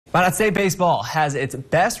Minot State Baseball has its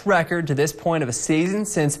best record to this point of a season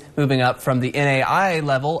since moving up from the NAIA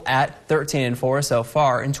level at 13-4 so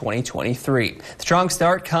far in 2023. The strong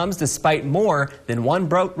start comes despite more than one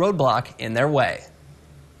roadblock in their way.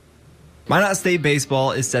 Minot State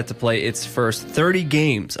Baseball is set to play its first 30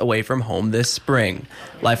 games away from home this spring.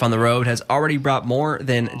 Life on the road has already brought more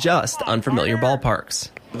than just unfamiliar ballparks.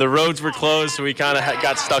 The roads were closed, so we kind of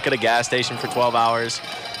got stuck at a gas station for 12 hours.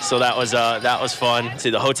 So that was fun. See,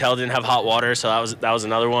 the hotel didn't have hot water, so that was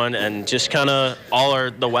another one. And just kind of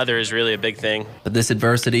the weather is really a big thing. But this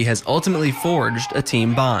adversity has ultimately forged a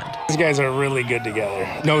team bond. These guys are really good together.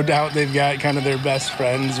 No doubt they've got kind of their best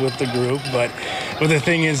friends with the group, but the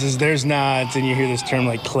thing is there's not, and you hear this term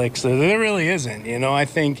like cliques. There really isn't. You know, I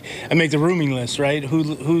think I make the rooming list, right?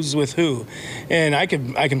 Who's with who, and I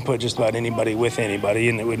can put just about anybody with anybody,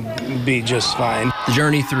 and it would be just fine. The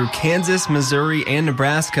journey through Kansas, Missouri, and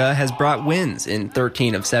Nebraska has brought wins in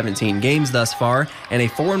 13 of 17 games thus far and a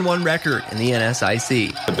 4-1 record in the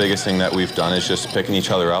NSIC. The biggest thing that we've done is just picking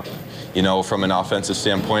each other up. You know, from an offensive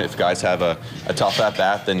standpoint, if guys have a tough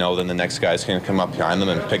at-bat, they know then the next guy's going to come up behind them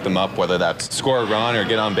and pick them up, whether that's score a run or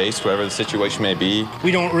get on base, whatever the situation may be.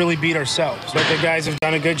 We don't really beat ourselves, but the guys have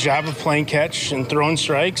done a good job of playing catch and throwing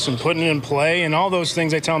strikes and putting it in play and all those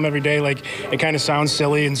things. I tell them every day, like, it kind of sounds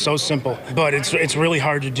silly and so simple, but it's really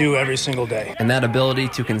hard to do every single day. And that ability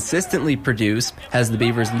to consistently produce has the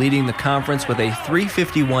Beavers leading the conference with a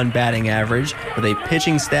 .351 batting average, with a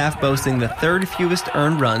pitching staff boasting the third fewest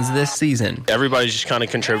earned runs this season. Everybody's just kind of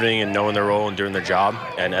contributing and knowing their role and doing their job.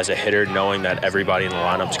 And as a hitter, knowing that everybody in the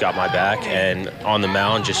lineup's got my back. And on the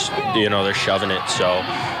mound, just, you know, they're shoving it. So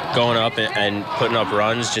going up and putting up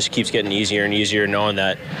runs just keeps getting easier and easier, knowing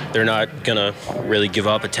that they're not going to really give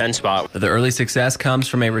up a 10 spot. The early success comes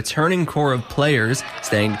from a returning core of players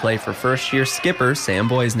staying to play for first-year skipper Sam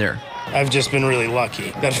Boisner. I've just been really lucky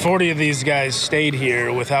that 40 of these guys stayed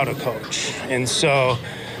here without a coach. And so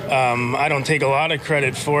I don't take a lot of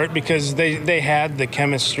credit for it because they had the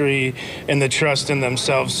chemistry and the trust in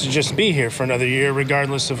themselves to just be here for another year,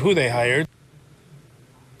 regardless of who they hired.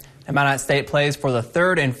 Minot State plays for the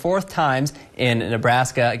third and fourth times in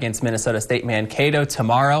Nebraska against Minnesota State Mankato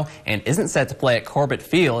tomorrow and isn't set to play at Corbett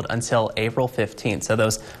Field until April 15th. So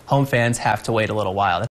those home fans have to wait a little while.